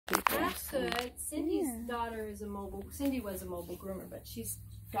people. That's good. Cindy's daughter is Cindy was a mobile groomer, but she's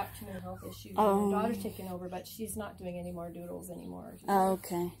got too many health issues. Oh. Her daughter's taken over, but she's not doing any more doodles anymore.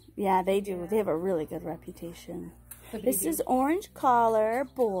 Okay. Yeah, they do. They have a really good reputation. What This is Orange Collar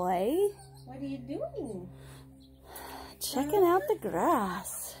Boy. What are you doing? Checking out the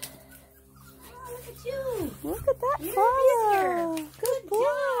grass. Oh, look at you. Look at that You're follow. busier. Good boy.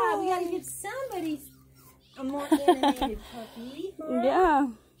 job. We gotta give somebody a more animated puppy. Huh? Yeah.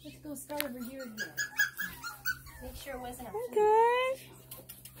 Let's go start over here again. Make sure it wasn't a Okay.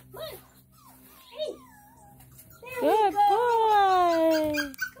 Come on. Hey. There Good we go.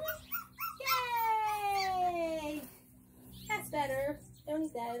 boy. Yay. That's better. Don't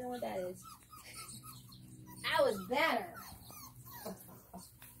eat that. I don't know what that is. That was better.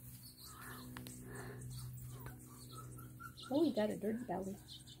 Oh, you got a dirty belly.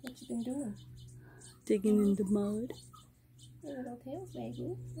 What you been doing? Digging in the mud. Your little tail's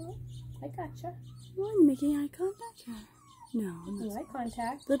wagging. Oh, I gotcha. One making eye contact here. No, Making eye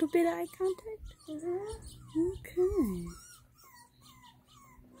contact. little bit of eye contact. Okay.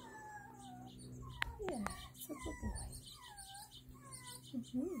 Yeah, such a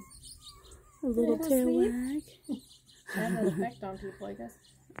boy. A little tail wag. That has an effect on people, I guess.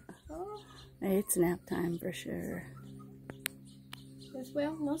 Oh. It's nap time for sure. Yes,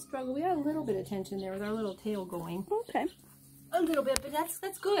 well, no struggle. We had a little bit of tension there with our little tail going. Okay. A little bit, but that's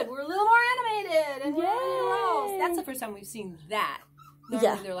good. We're a little more animated and we're Yay. That's the first time we've seen that. Normally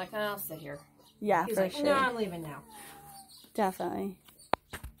Yeah. they're like, oh, I'll sit here. Yeah, He's for like, sure. no, I'm leaving now. Definitely.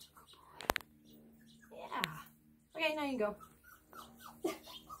 Yeah. Okay, now you go.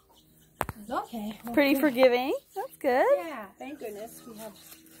 Okay. Pretty forgiving. That's good. Yeah, thank goodness we have.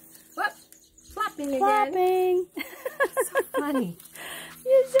 Whoop! Flopping again. Clapping. So funny.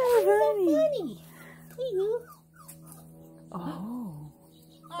 You're so funny. Funny. Hey, you. Oh.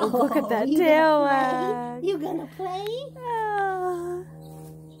 Oh, look at that tail wag. You gonna play? Oh.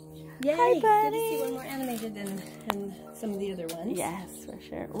 Yay. Hi, Good buddy. to see one more animated than some of the other ones. Yes, for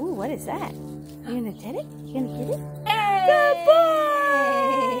sure. Ooh, what is that? You gonna get it? You gonna get it? Hey! Good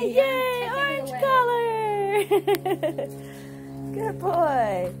boy! Yay! Yay! Orange color! Good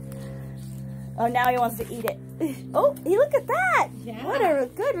boy. Oh, now he wants to eat it. Oh, hey, look at that! Yeah. What a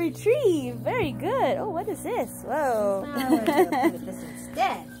good retrieve. Very good. Oh, what is this? Whoa. Oh, we're gonna put this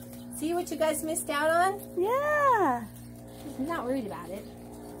instead. See what you guys missed out on? Yeah. I'm not worried about it.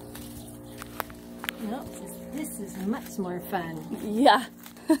 No, this is much more fun. Yeah.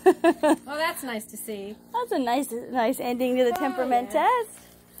 Oh, that's nice to see. That's a nice ending to the temperament yeah. test.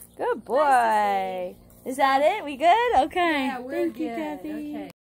 Good boy. Nice to see. Is that it? We good? Okay. Yeah, we're Thank you, good. Kathy. Okay.